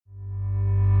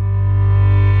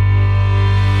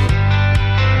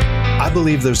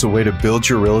believe there's a way to build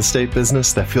your real estate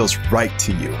business that feels right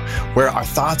to you, where our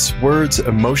thoughts, words,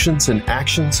 emotions, and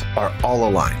actions are all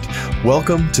aligned.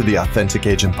 Welcome to the Authentic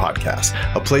Agent Podcast,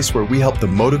 a place where we help the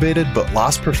motivated but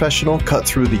lost professional cut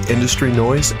through the industry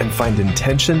noise and find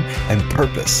intention and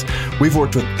purpose. We've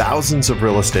worked with thousands of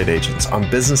real estate agents on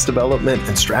business development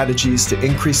and strategies to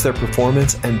increase their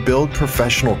performance and build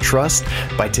professional trust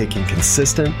by taking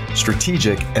consistent,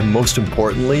 strategic, and most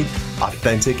importantly,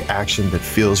 authentic action that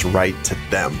feels right to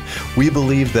them. We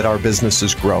believe that our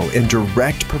businesses grow in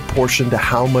direct proportion to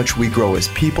how much we grow as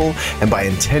people, and by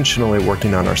intentionally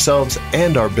working on ourselves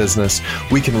and our business,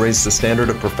 we can raise the standard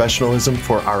of professionalism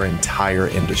for our entire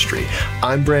industry.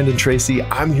 I'm Brandon Tracy.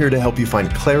 I'm here to help you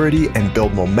find clarity and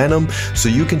build momentum so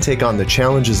you can take on the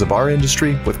challenges of our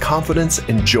industry with confidence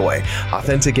and joy.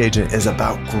 Authentic Agent is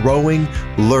about growing,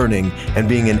 learning, and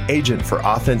being an agent for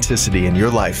authenticity in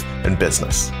your life and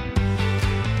business.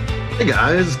 Hey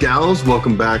guys, gals,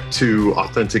 welcome back to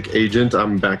Authentic Agent.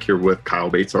 I'm back here with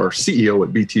Kyle Bates, our CEO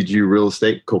at BTG Real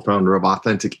Estate, co-founder of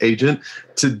Authentic Agent.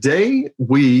 Today,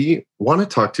 we want to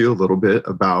talk to you a little bit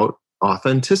about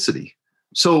authenticity.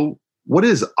 So what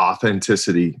is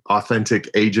authenticity? Authentic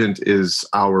Agent is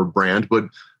our brand, but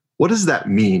what does that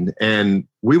mean? And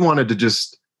we wanted to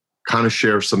just kind of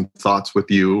share some thoughts with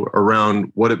you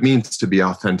around what it means to be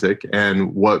authentic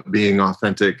and what being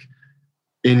authentic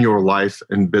in your life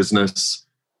and business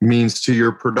means to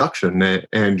your production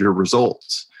and your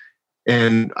results.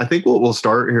 And I think what we'll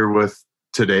start here with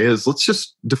today is let's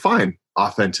just define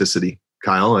authenticity,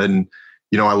 Kyle. And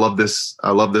I love this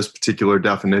particular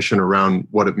definition around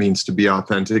what it means to be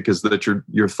authentic is that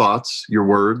your thoughts, your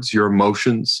words, your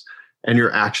emotions, and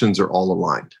your actions are all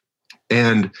aligned.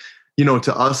 And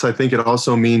to us, I think it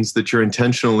also means that you're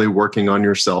intentionally working on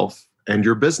yourself and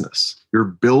your business. You're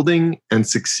building and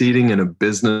succeeding in a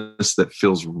business that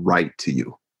feels right to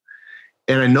you.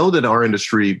 And I know that our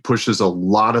industry pushes a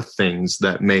lot of things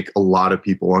that make a lot of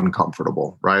people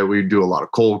uncomfortable, right? We do a lot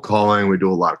of cold calling. We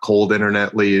do a lot of cold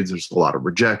internet leads. There's a lot of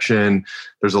rejection.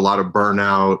 There's a lot of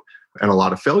burnout and a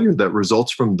lot of failure that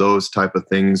results from those type of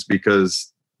things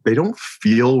because they don't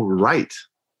feel right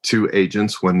to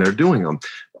agents when they're doing them.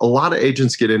 A lot of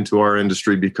agents get into our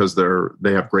industry because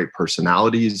they have great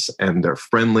personalities and they're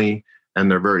friendly and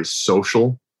they're very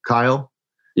social, Kyle.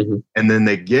 Mm-hmm. And then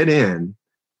they get in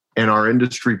and our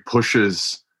industry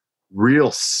pushes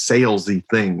real salesy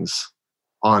things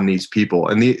on these people.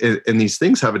 And these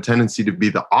things have a tendency to be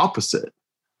the opposite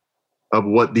of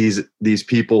what these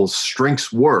people's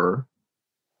strengths were.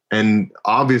 And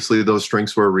obviously those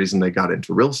strengths were a reason they got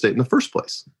into real estate in the first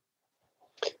place.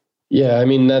 Yeah, I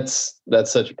mean, that's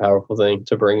such a powerful thing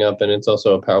to bring up. And it's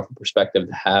also a powerful perspective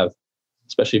to have,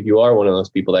 especially if you are one of those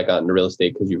people that got into real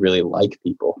estate because you really like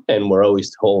people. And we're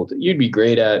always told you'd be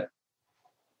great at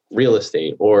real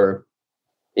estate or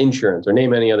insurance or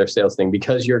name any other sales thing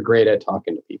because you're great at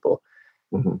talking to people.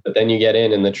 Mm-hmm. But then you get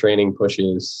in and the training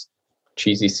pushes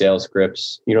cheesy sales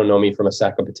scripts. You don't know me from a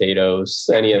sack of potatoes,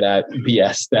 any of that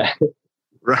BS that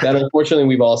unfortunately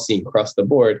we've all seen across the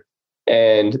board.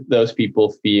 And those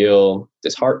people feel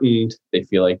disheartened. They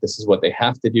feel like this is what they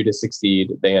have to do to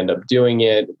succeed. They end up doing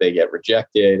it. They get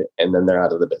rejected, and then they're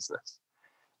out of the business.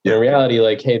 In reality,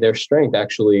 hey, their strength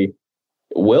actually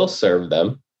will serve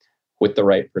them with the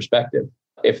right perspective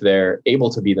if they're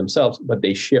able to be themselves, but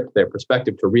they shift their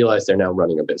perspective to realize they're now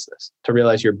running a business, to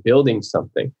realize you're building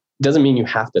something. It doesn't mean you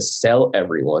have to sell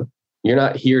everyone. You're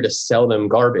not here to sell them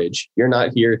garbage. You're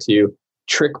not here to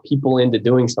trick people into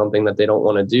doing something that they don't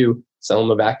want to do. Sell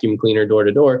them a vacuum cleaner door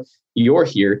to door. You're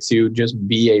here to just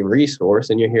be a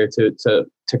resource and you're here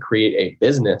to create a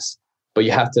business, but you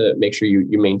have to make sure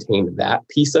you maintain that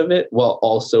piece of it while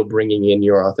also bringing in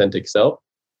your authentic self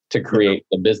to create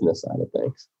the business side of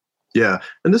things. Yeah.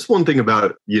 And this one thing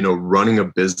about, running a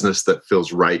business that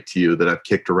feels right to you that I've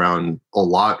kicked around a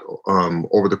lot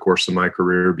over the course of my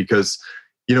career because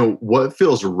what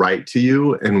feels right to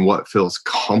you and what feels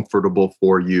comfortable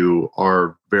for you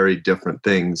are very different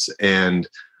things. And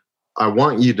I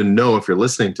want you to know, if you're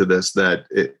listening to this, that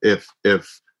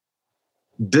if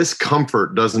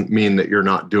discomfort doesn't mean that you're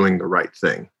not doing the right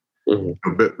thing.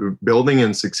 Mm-hmm. But building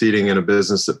and succeeding in a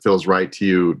business that feels right to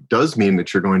you does mean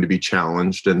that you're going to be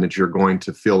challenged and that you're going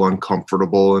to feel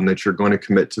uncomfortable and that you're going to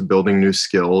commit to building new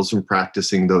skills and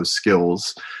practicing those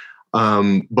skills.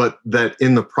 But that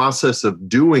in the process of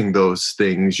doing those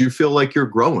things, you feel like you're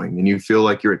growing and you feel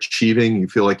like you're achieving, you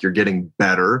feel like you're getting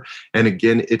better. And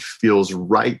again, it feels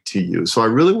right to you. So I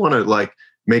really want to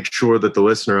make sure that the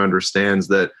listener understands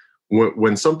that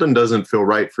when something doesn't feel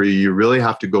right for you, you really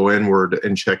have to go inward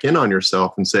and check in on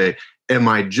yourself and say, am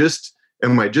I just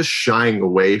shying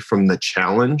away from the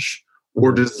challenge?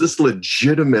 Or does this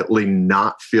legitimately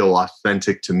not feel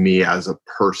authentic to me as a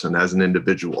person, as an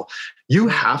individual? You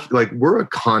have, like, we're a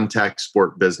contact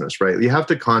sport business, right? You have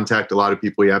to contact a lot of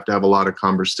people. You have to have a lot of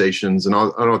conversations. And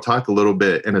I'll talk a little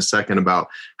bit in a second about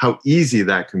how easy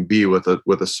that can be with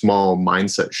a small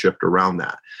mindset shift around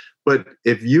that. But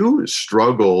if you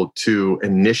struggle to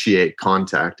initiate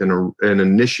contact and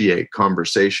initiate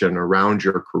conversation around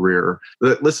your career,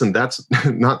 listen, that's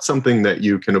not something that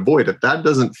you can avoid. If that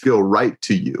doesn't feel right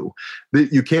to you,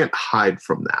 you can't hide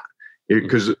from that.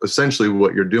 Because essentially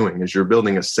what you're doing is you're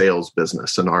building a sales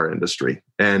business in our industry.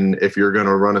 And if you're going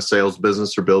to run a sales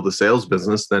business or build a sales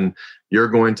business, then you're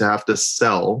going to have to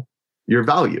sell your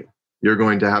value. You're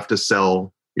going to have to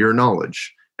sell your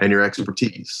knowledge and your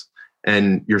expertise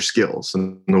and your skills.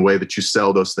 And the way that you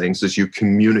sell those things is you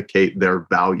communicate their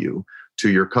value to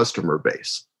your customer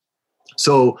base.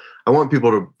 So I want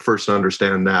people to first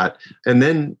understand that. And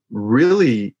then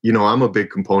really, I'm a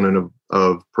big component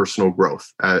of personal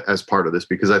growth as part of this,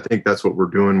 because I think that's what we're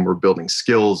doing. We're building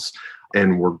skills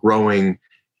and we're growing.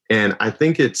 And I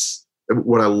think it's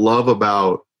what I love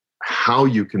about how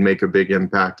you can make a big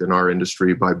impact in our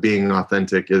industry by being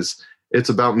authentic is it's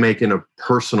about making a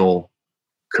personal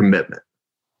commitment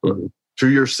to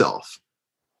yourself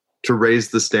to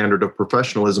raise the standard of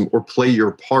professionalism or play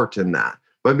your part in that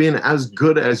by being as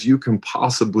good as you can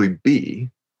possibly be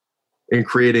in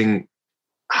creating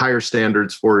higher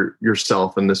standards for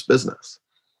yourself in this business.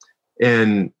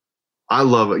 And I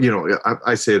love,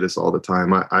 I say this all the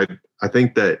time. I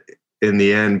think that in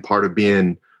the end, part of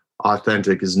being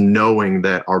authentic is knowing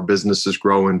that our businesses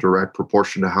grow in direct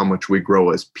proportion to how much we grow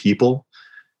as people.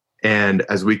 And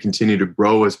as we continue to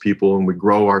grow as people and we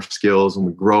grow our skills and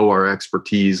we grow our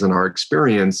expertise and our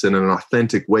experience in an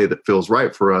authentic way that feels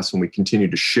right for us, and we continue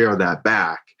to share that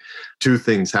back, two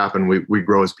things happen. We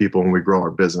grow as people and we grow our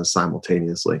business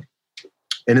simultaneously.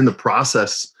 And in the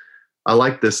process, I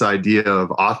like this idea of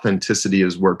authenticity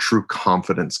is where true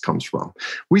confidence comes from.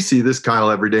 We see this, Kyle,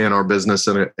 every day in our business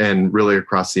and really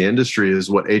across the industry is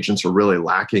what agents are really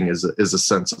lacking is a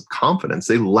sense of confidence.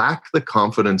 They lack the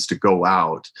confidence to go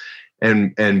out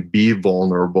and be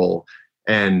vulnerable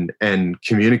and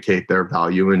communicate their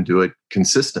value and do it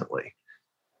consistently.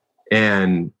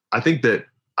 And I think that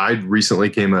I recently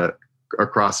came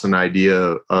across an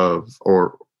idea of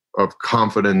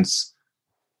confidence,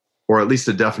 or at least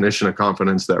a definition of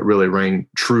confidence that really rang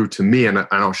true to me. And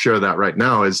I'll share that right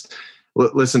now is,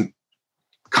 listen,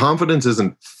 confidence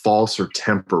isn't false or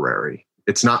temporary.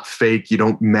 It's not fake. You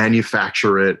don't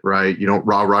manufacture it, right? You don't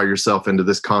rah-rah yourself into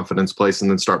this confidence place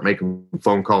and then start making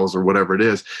phone calls or whatever it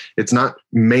is. It's not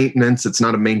maintenance. It's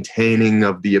not a maintaining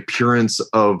of the appearance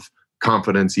of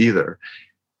confidence either.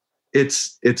 It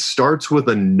starts with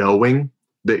a knowing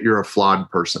that you're a flawed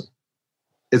person.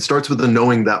 It starts with the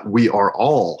knowing that we are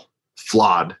all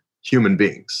flawed human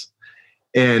beings.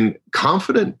 And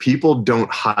confident people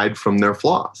don't hide from their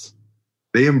flaws.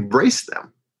 They embrace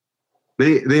them.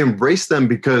 They embrace them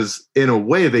because in a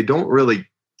way they don't really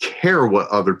care what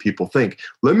other people think.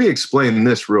 Let me explain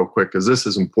this real quick because this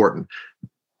is important.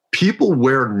 People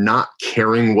wear not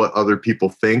caring what other people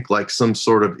think like some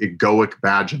sort of egoic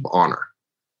badge of honor,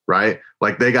 right?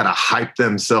 Like they got to hype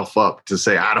themselves up to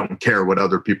say, I don't care what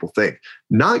other people think.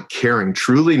 Not caring,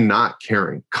 truly not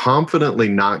caring, confidently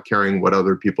not caring what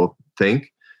other people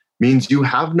think means you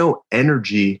have no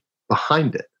energy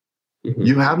behind it. Mm-hmm.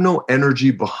 You have no energy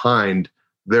behind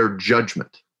their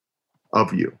judgment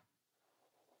of you.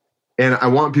 And I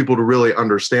want people to really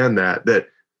understand that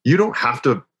you don't have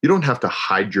to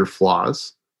hide your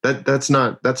flaws. That's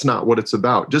not what it's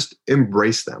about. Just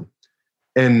embrace them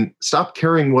and stop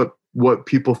caring what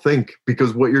people think,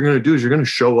 because what you're going to do is you're going to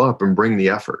show up and bring the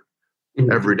effort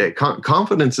every day.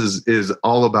 Confidence is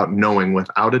all about knowing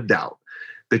without a doubt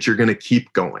that you're going to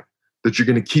keep going, that you're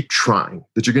going to keep trying,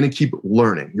 that you're going to keep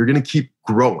learning, you're going to keep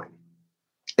growing.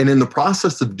 And in the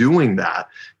process of doing that,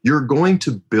 you're going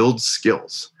to build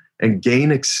skills and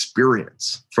gain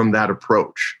experience from that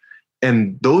approach.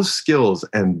 And those skills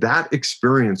and that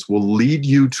experience will lead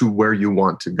you to where you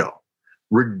want to go,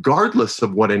 regardless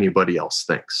of what anybody else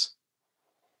thinks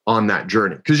on that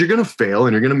journey. Because you're going to fail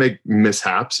and you're going to make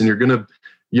mishaps and you're going to,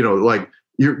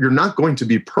 you're not going to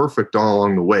be perfect all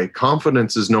along the way.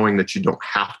 Confidence is knowing that you don't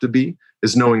have to be,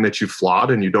 is knowing that you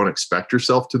flawed and you don't expect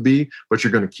yourself to be, but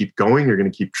you're going to keep going, you're going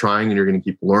to keep trying, and you're going to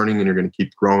keep learning, and you're going to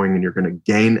keep growing, and you're going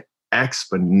to gain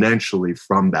exponentially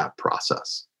from that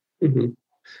process. Mm-hmm.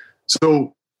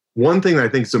 So one thing that I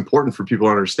think is important for people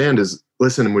to understand is,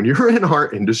 listen, when you're in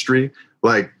our industry,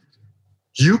 like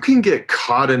you can get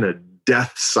caught in a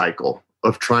death cycle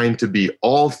of trying to be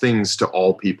all things to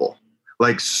all people.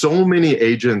 Like so many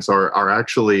agents are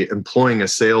actually employing a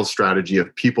sales strategy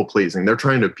of people pleasing. They're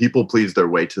trying to people please their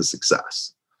way to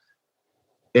success.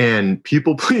 And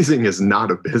people pleasing is not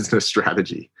a business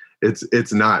strategy.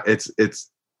 It's not.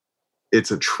 It's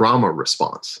a trauma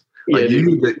response. Like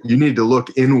you need to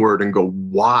look inward and go,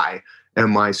 why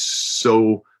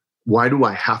do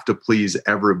I have to please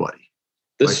everybody?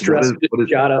 The stress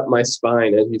shot up my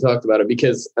spine as you talked about it,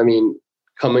 because I mean,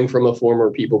 coming from a former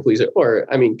people pleaser, or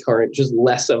I mean, current, just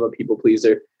less of a people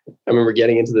pleaser. I remember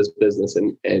getting into this business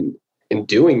and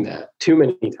doing that too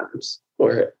many times.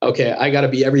 Or, okay, I got to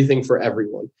be everything for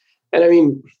everyone. And I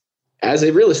mean, as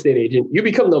a real estate agent, you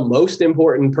become the most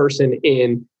important person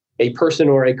in a person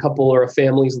or a couple or a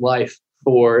family's life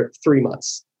for 3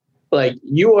 months. Like,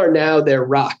 you are now their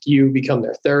rock. You become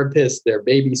their therapist, their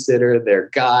babysitter, their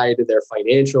guide, their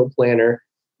financial planner,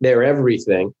 their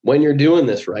everything. When you're doing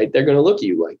this right, they're going to look at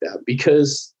you like that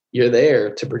because you're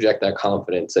there to project that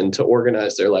confidence and to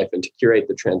organize their life and to curate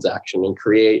the transaction and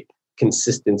create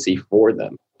consistency for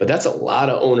them. But that's a lot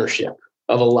of ownership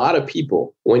of a lot of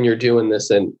people when you're doing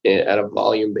this at a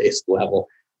volume-based level,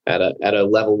 at a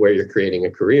level where you're creating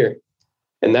a career.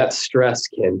 And that stress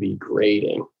can be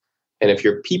grating. And if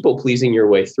you're people-pleasing your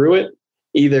way through it,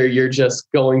 either you're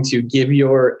just going to give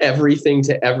your everything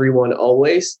to everyone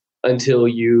always until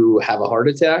you have a heart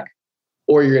attack,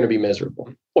 or you're going to be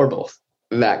miserable, or both.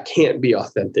 That can't be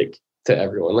authentic to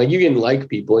everyone. Like, you can like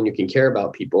people and you can care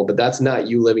about people, but that's not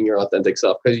you living your authentic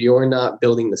self, because you're not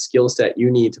building the skill set you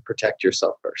need to protect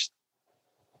yourself first.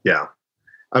 Yeah.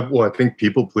 I think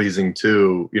people pleasing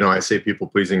too, I say people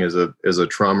pleasing is a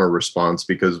trauma response,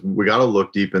 because we got to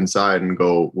look deep inside and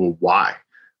go, well, why?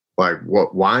 Like,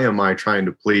 why am I trying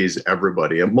to please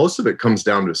everybody? And most of it comes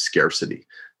down to scarcity.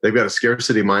 They've got a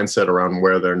scarcity mindset around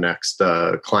where their next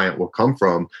client will come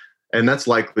from. And that's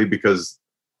likely because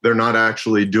they're not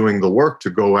actually doing the work to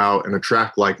go out and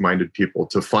attract like-minded people,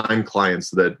 to find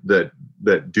clients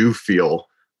that do feel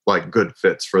like good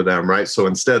fits for them, right? So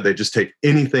instead, they just take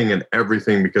anything and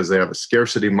everything because they have a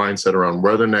scarcity mindset around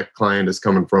where their next client is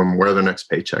coming from, where their next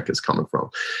paycheck is coming from.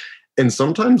 And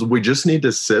sometimes we just need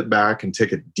to sit back and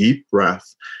take a deep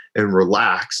breath and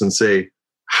relax and say,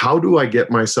 how do I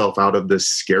get myself out of this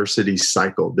scarcity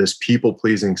cycle, this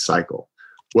people-pleasing cycle?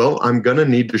 Well, I'm going to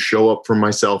need to show up for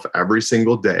myself every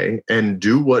single day and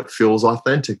do what feels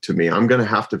authentic to me. I'm going to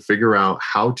have to figure out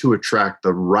how to attract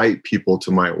the right people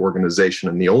to my organization.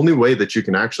 And the only way that you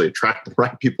can actually attract the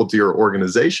right people to your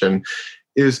organization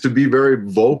is to be very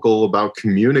vocal about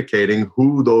communicating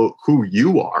who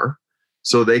you are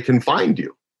so they can find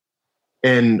you.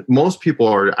 And most people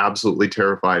are absolutely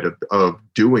terrified of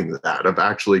doing that, of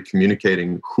actually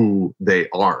communicating who they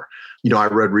are. I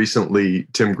read recently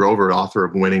Tim Grover, author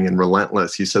of Winning and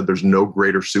Relentless. He said there's no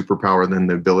greater superpower than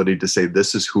the ability to say,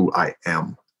 this is who I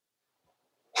am.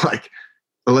 Like,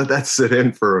 let that sit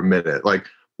in for a minute. Like,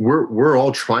 we're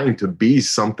all trying to be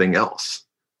something else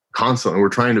constantly. We're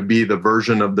trying to be the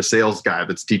version of the sales guy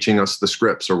that's teaching us the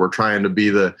scripts, or we're trying to be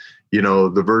the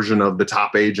version of the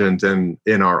top agent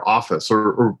in our office,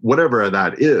 or whatever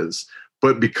that is.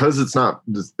 But because it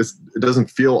doesn't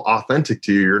feel authentic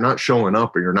to you, you're not showing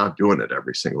up, or you're not doing it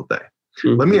every single day.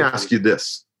 Mm-hmm. Let me ask you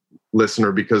this,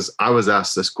 listener, because I was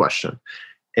asked this question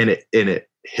and it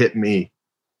hit me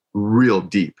real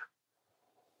deep.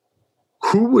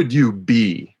 Who would you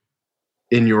be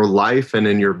in your life and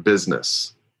in your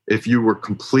business if you were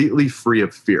completely free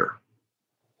of fear?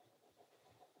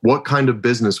 What kind of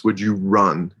business would you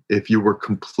run if you were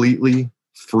completely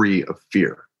free of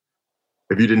fear?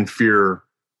 If you didn't fear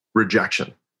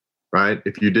rejection, right?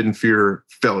 If you didn't fear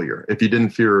failure, if you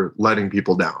didn't fear letting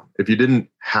people down, if you didn't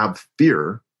have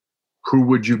fear, who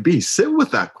would you be? Sit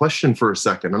with that question for a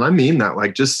second. And I mean that,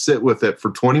 like, just sit with it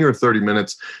for 20 or 30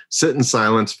 minutes, sit in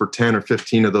silence for 10 or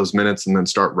 15 of those minutes, and then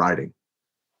start writing.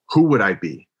 Who would I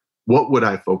be? What would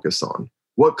I focus on?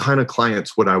 What kind of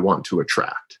clients would I want to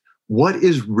attract? What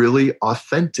is really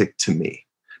authentic to me?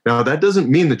 Now, that doesn't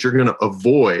mean that you're going to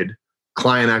avoid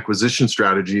client acquisition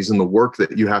strategies and the work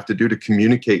that you have to do to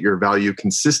communicate your value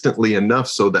consistently enough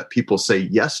so that people say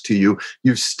yes to you.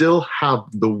 You still have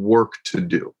the work to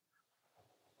do.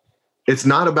 It's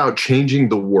not about changing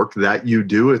the work that you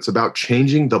do. It's about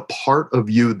changing the part of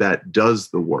you that does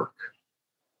the work.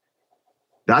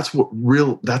 That's what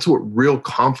real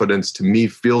confidence to me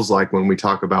feels like when we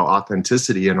talk about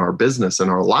authenticity in our business and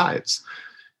our lives.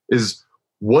 Is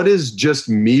what is just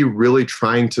me really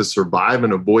trying to survive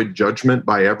and avoid judgment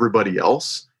by everybody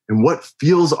else, and what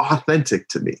feels authentic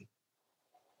to me?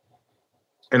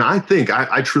 And I think,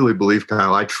 I truly believe,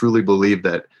 Kyle, I truly believe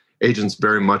that agents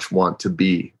very much want to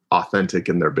be authentic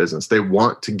in their business. They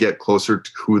want to get closer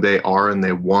to who they are, and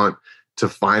they want to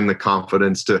find the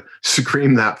confidence to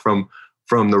scream that from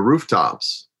the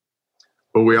rooftops.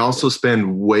 But we also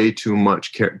spend way too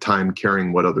much time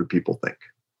caring what other people think.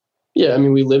 Yeah, I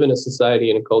mean, we live in a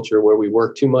society and a culture where we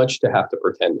work too much to have to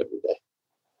pretend every day.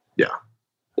 Yeah.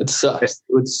 It sucks.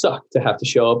 It would suck to have to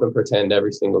show up and pretend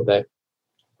every single day.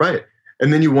 Right.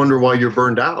 And then you wonder why you're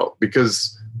burned out,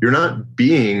 because you're not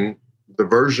being the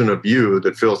version of you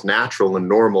that feels natural and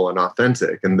normal and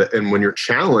authentic. And when you're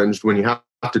challenged, when you have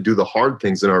to do the hard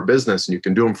things in our business and you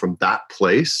can do them from that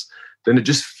place, then it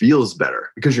just feels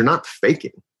better because you're not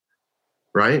faking,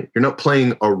 right? You're not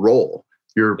playing a role.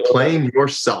 You're playing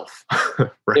yourself.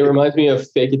 Right? It reminds me of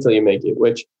fake it till you make it,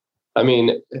 which, I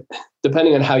mean,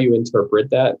 depending on how you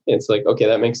interpret that, it's like, okay,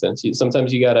 that makes sense.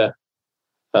 Sometimes you gotta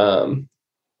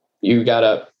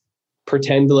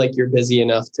pretend like you're busy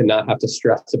enough to not have to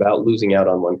stress about losing out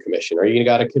on one commission, or you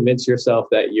got to convince yourself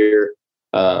that you're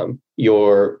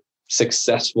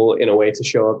successful in a way to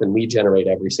show up and lead generate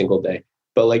every single day.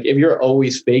 But like, if you're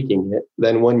always faking it,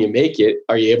 then when you make it,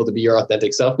 are you able to be your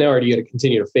authentic self now, or do you got to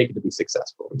continue to fake it to be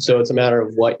successful? So it's a matter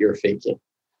of what you're faking.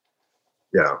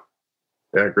 Yeah,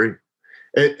 I agree.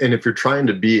 And if you're trying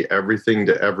to be everything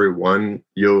to everyone,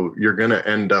 you're going to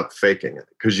end up faking it,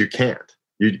 because you can't.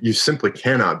 You simply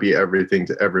cannot be everything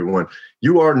to everyone.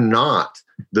 You are not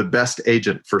the best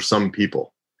agent for some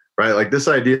people, right? Like this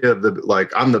idea of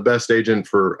I'm the best agent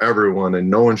for everyone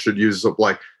and no one should use it.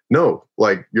 No,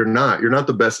 you're not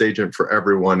the best agent for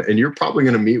everyone. And you're probably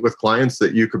going to meet with clients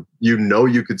that you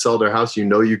could sell their house,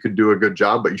 you could do a good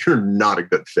job, but you're not a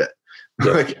good fit.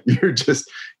 Yeah.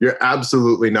 You're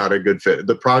absolutely not a good fit.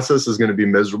 The process is going to be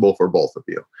miserable for both of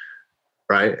you.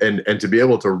 Right. And to be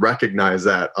able to recognize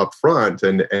that up front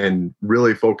and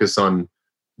really focus on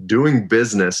doing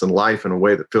business and life in a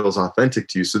way that feels authentic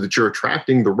to you so that you're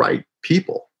attracting the right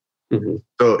people. Mm-hmm.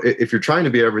 So if you're trying to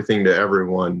be everything to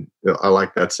everyone, I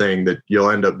like that saying that you'll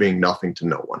end up being nothing to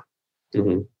no one.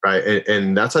 Mm-hmm. Right.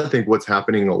 And that's, I think, what's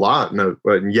happening a lot.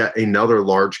 And yet another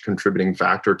large contributing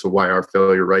factor to why our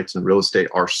failure rates in real estate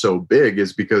are so big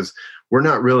is because we're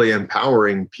not really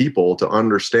empowering people to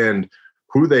understand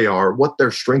who they are, what their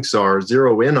strengths are,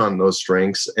 zero in on those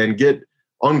strengths, and get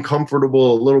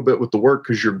uncomfortable a little bit with the work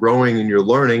because you're growing and you're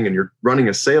learning and you're running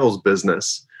a sales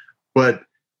business. But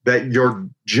that your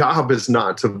job is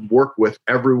not to work with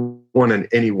everyone and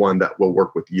anyone that will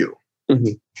work with you.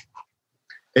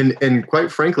 Mm-hmm. And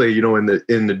quite frankly,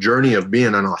 in the journey of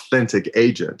being an authentic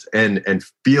agent and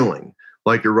feeling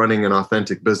like you're running an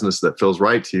authentic business that feels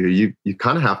right to you, you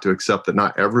kind of have to accept that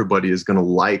not everybody is going to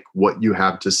like what you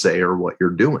have to say or what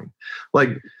you're doing. Like,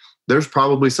 there's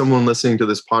probably someone listening to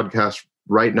this podcast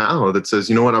right now that says,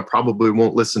 you know what, I probably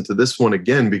won't listen to this one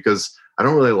again because I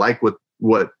don't really like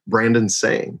what Brandon's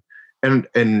saying.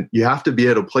 And you have to be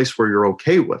at a place where you're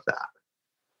okay with that.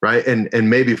 Right. And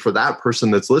maybe for that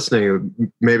person that's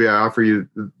listening, maybe I offer you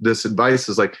this advice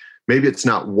is like, maybe it's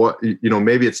not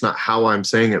maybe it's not how I'm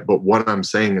saying it, but what I'm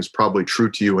saying is probably true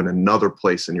to you in another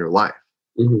place in your life.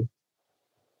 Mm-hmm.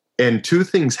 And two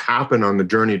things happen on the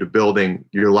journey to building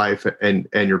your life and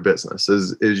your business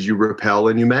is you repel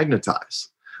and you magnetize.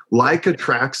 Like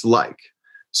attracts like.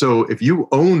 So if you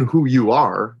own who you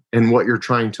are and what you're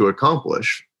trying to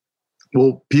accomplish,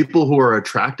 well, people who are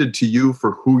attracted to you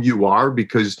for who you are,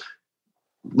 because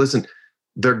listen,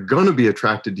 they're going to be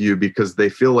attracted to you because they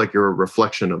feel like you're a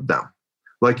reflection of them.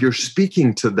 Like you're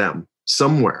speaking to them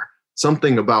somewhere.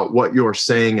 Something about what you're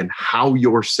saying and how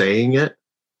you're saying it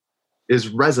is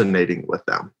resonating with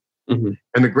them. Mm-hmm.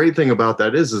 And the great thing about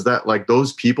that is that like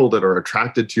those people that are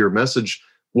attracted to your message,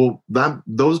 well,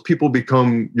 those people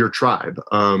become your tribe,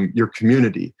 your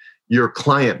community, your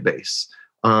client base,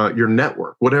 your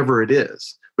network, whatever it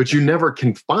is. But you never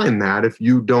can find that if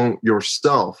you don't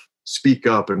yourself speak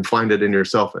up and find it in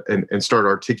yourself and start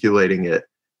articulating it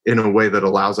in a way that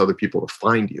allows other people to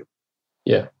find you.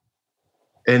 Yeah.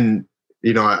 And,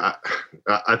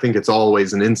 I think it's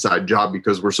always an inside job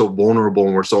because we're so vulnerable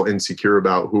and we're so insecure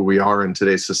about who we are in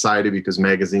today's society because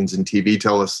magazines and TV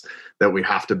tell us that we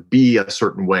have to be a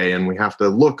certain way and we have to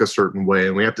look a certain way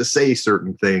and we have to say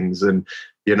certain things. And,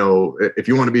 if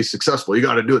you want to be successful, you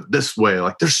got to do it this way.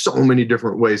 Like there's so many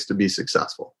different ways to be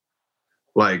successful.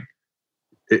 Like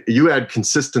you add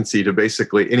consistency to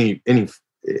basically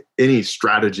any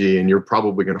strategy and you're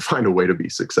probably going to find a way to be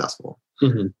successful.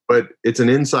 Mm-hmm. But it's an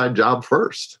inside job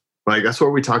first. Like that's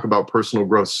where we talk about personal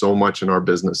growth so much in our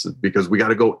businesses because we got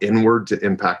to go inward to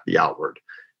impact the outward.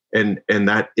 And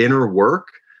that inner work,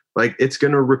 like it's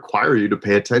going to require you to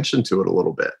pay attention to it a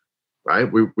little bit,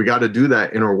 right? We got to do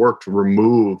that inner work to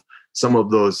remove some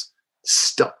of those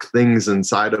stuck things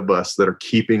inside of us that are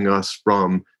keeping us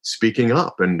from speaking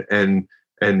up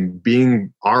and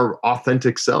being our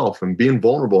authentic self and being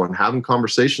vulnerable and having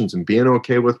conversations and being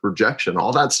okay with rejection.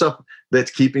 All that stuff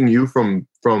that's keeping you from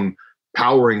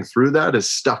powering through that is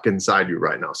stuck inside you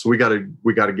right now. So we got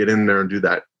to get in there and do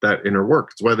that inner work.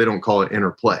 It's why they don't call it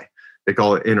inner play. They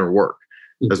call it inner work.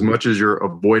 Mm-hmm. As much as you're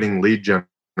avoiding lead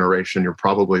generation, you're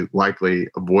probably likely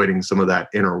avoiding some of that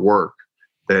inner work.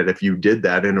 That if you did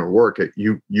that inner work,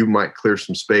 you might clear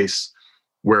some space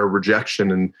where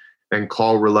rejection and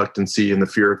call reluctancy and the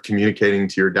fear of communicating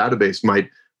to your database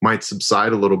might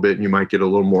subside a little bit, and you might get a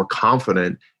little more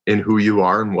confident in who you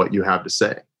are and what you have to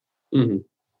say. Mm-hmm.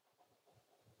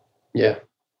 Yeah.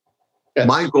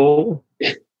 My goal,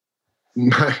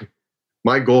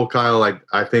 Kyle,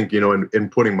 I think, in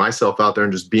putting myself out there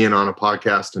and just being on a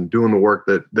podcast and doing the work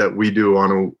that we do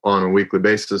on a weekly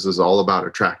basis is all about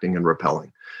attracting and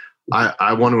repelling.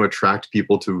 I want to attract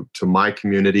people to my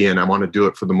community, and I want to do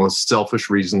it for the most selfish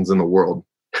reasons in the world,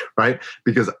 right?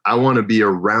 Because I want to be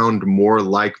around more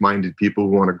like-minded people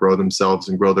who want to grow themselves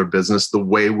and grow their business the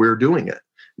way we're doing it.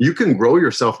 You can grow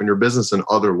yourself and your business in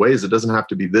other ways. It doesn't have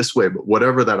to be this way, but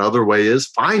whatever that other way is,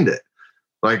 find it.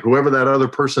 Like whoever that other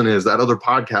person is, that other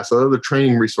podcast, that other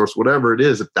training resource, whatever it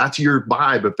is, if that's your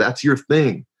vibe, if that's your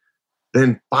thing,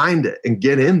 then find it and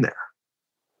get in there.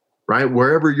 Right?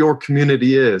 Wherever your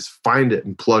community is, find it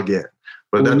and plug in.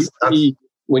 But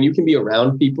when you can be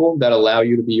around people that allow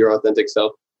you to be your authentic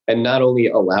self, and not only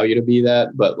allow you to be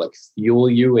that, but like fuel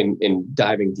you in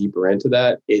diving deeper into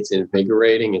that, it's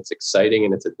invigorating, it's exciting,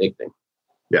 and it's addicting.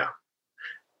 Yeah.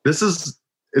 It's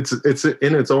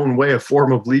in its own way a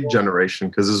form of lead generation,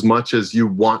 because as much as you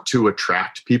want to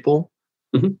attract people,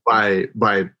 mm-hmm.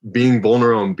 by being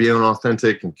vulnerable and being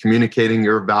authentic and communicating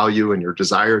your value and your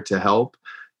desire to help,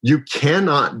 you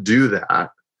cannot do that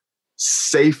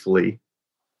safely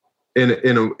in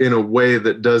a way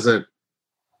that doesn't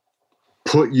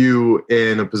put you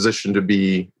in a position to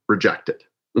be rejected.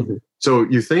 Mm-hmm. So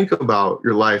you think about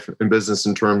your life and business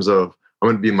in terms of, I'm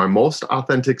going to be my most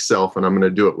authentic self, and I'm going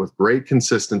to do it with great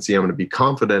consistency. I'm going to be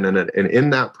confident in it. And in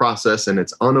that process, and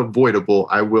it's unavoidable,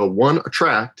 I will, one,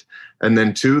 attract, and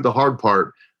then two, the hard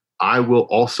part, I will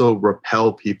also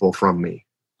repel people from me.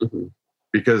 Mm-hmm.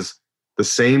 Because the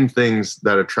same things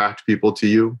that attract people to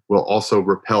you will also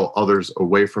repel others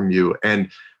away from you.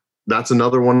 And that's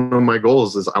another one of my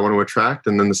goals is I want to attract.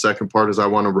 And then the second part is I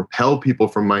want to repel people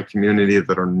from my community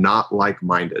that are not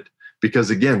like-minded.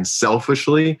 Because again,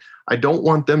 selfishly, I don't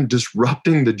want them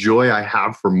disrupting the joy I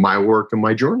have for my work and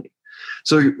my journey.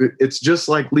 So it's just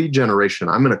like lead generation.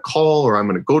 I'm going to call, or I'm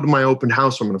going to go to my open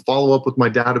house, or I'm going to follow up with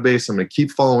my database. I'm going to keep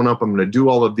following up. I'm going to do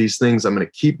all of these things. I'm going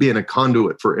to keep being a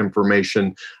conduit for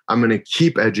information. I'm going to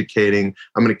keep educating.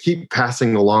 I'm going to keep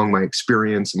passing along my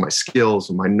experience and my skills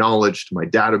and my knowledge to my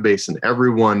database and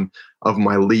every one of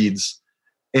my leads.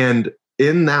 And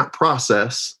in that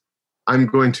process, I'm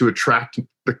going to attract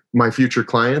my future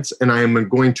clients, and I am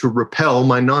going to repel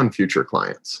my non-future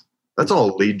clients. That's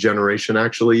all lead generation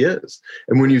actually is.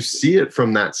 And when you see it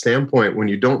from that standpoint, when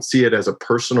you don't see it as a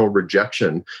personal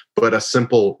rejection, but a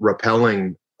simple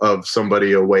repelling of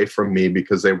somebody away from me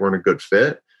because they weren't a good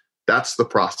fit, that's the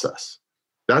process.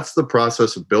 That's the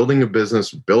process of building a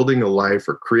business, building a life,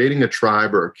 or creating a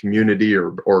tribe or a community,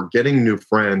 or getting new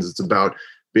friends. It's about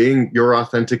being your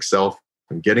authentic self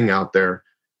and getting out there,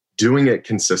 doing it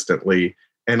consistently,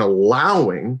 and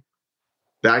allowing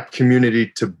that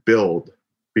community to build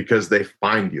because they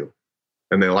find you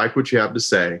and they like what you have to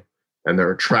say and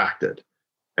they're attracted,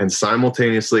 and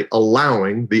simultaneously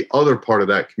allowing the other part of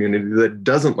that community that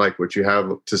doesn't like what you have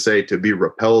to say to be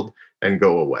repelled and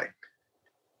go away.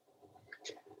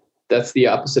 That's the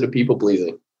opposite of people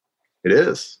pleasing. It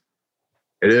is.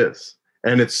 It is.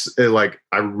 And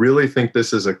I really think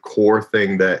this is a core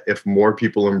thing that if more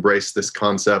people embrace this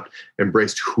concept,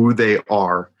 embraced who they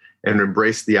are, and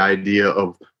embrace the idea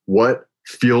of what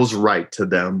feels right to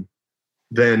them,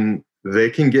 then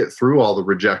they can get through all the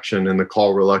rejection and the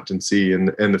call reluctancy and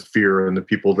the fear and the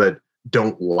people that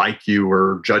don't like you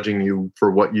or judging you for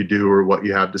what you do or what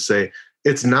you have to say.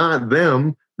 It's not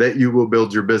them that you will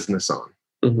build your business on.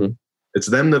 Mm-hmm. It's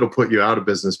them that'll put you out of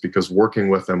business, because working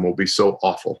with them will be so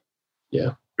awful.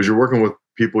 Yeah. Because you're working with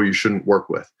people you shouldn't work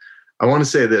with. I want to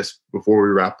say this before we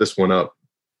wrap this one up.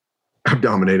 I've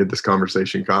dominated this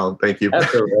conversation, Kyle. Thank you.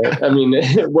 That's all right. I mean,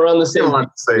 we're on the same one,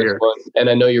 and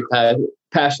I know you're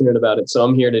passionate about it. So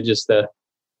I'm here to just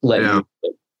let you.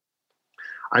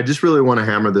 I just really want to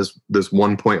hammer this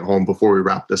one point home before we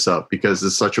wrap this up, because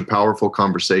it's such a powerful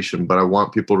conversation, but I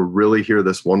want people to really hear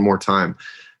this one more time.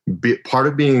 part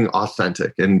of being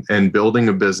authentic and building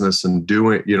a business and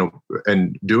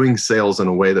doing sales in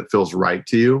a way that feels right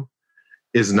to you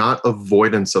is not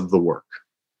avoidance of the work,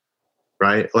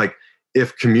 right? Like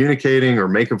if communicating or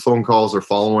making phone calls or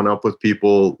following up with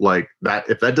people like that,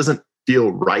 if that doesn't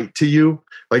feel right to you,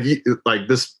 like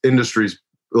this industry's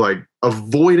like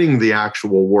avoiding the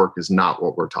actual work is not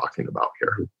what we're talking about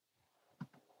here.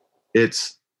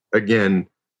 It's, again,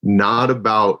 not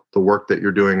about the work that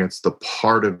you're doing. It's the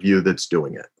part of you that's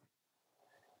doing it.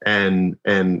 And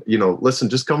listen,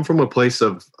 just come from a place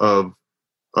of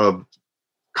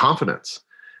confidence.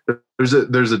 There's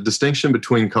a distinction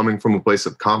between coming from a place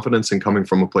of confidence and coming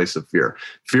from a place of fear.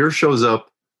 Fear shows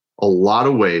up a lot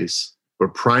of ways,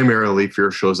 but primarily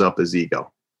fear shows up as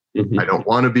ego. Mm-hmm. I don't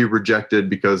want to be rejected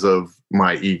because of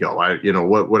my ego.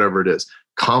 Whatever it is.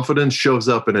 Confidence shows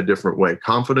up in a different way.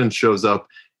 Confidence shows up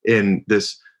in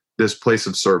this place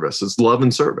of service. It's love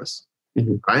and service.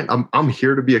 Mm-hmm. Right? I'm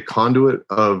here to be a conduit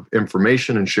of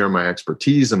information and share my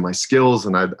expertise and my skills,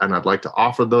 and I'd like to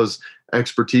offer those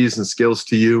expertise and skills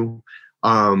to you.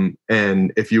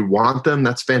 And if you want them,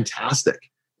 that's fantastic.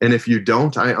 And if you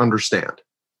don't, I understand.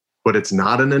 But it's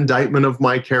not an indictment of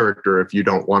my character if you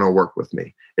don't want to work with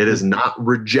me. It is not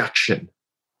rejection.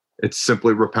 It's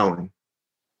simply repelling.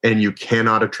 And you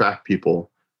cannot attract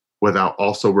people without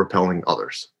also repelling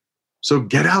others. So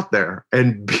get out there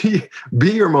and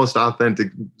be your most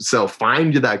authentic self.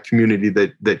 Find that community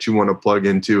that you want to plug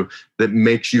into that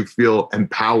makes you feel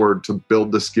empowered to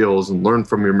build the skills and learn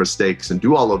from your mistakes and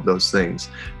do all of those things.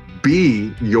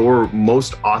 Be your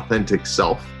most authentic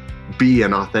self. Be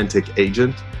an authentic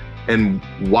agent and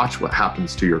watch what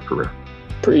happens to your career.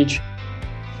 Preach.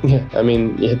 Yeah, I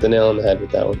mean, you hit the nail on the head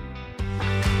with that one.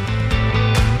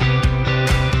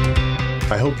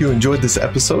 I hope you enjoyed this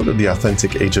episode of the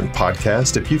Authentic Agent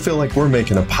Podcast. If you feel like we're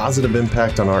making a positive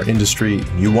impact on our industry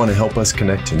and you want to help us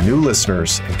connect to new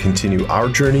listeners and continue our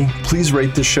journey, please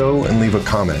rate the show and leave a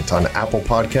comment on Apple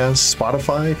Podcasts,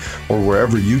 Spotify, or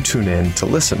wherever you tune in to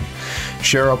listen.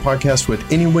 Share our podcast with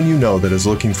anyone you know that is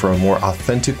looking for a more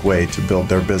authentic way to build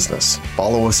their business.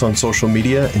 Follow us on social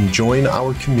media and join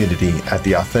our community at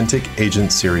the Authentic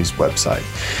Agent Series website.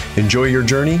 Enjoy your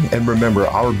journey, and remember,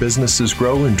 our businesses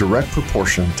grow in direct proportion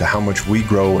to how much we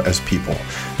grow as people.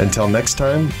 Until next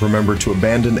time, remember to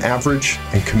abandon average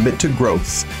and commit to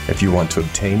growth if you want to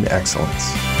obtain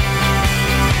excellence.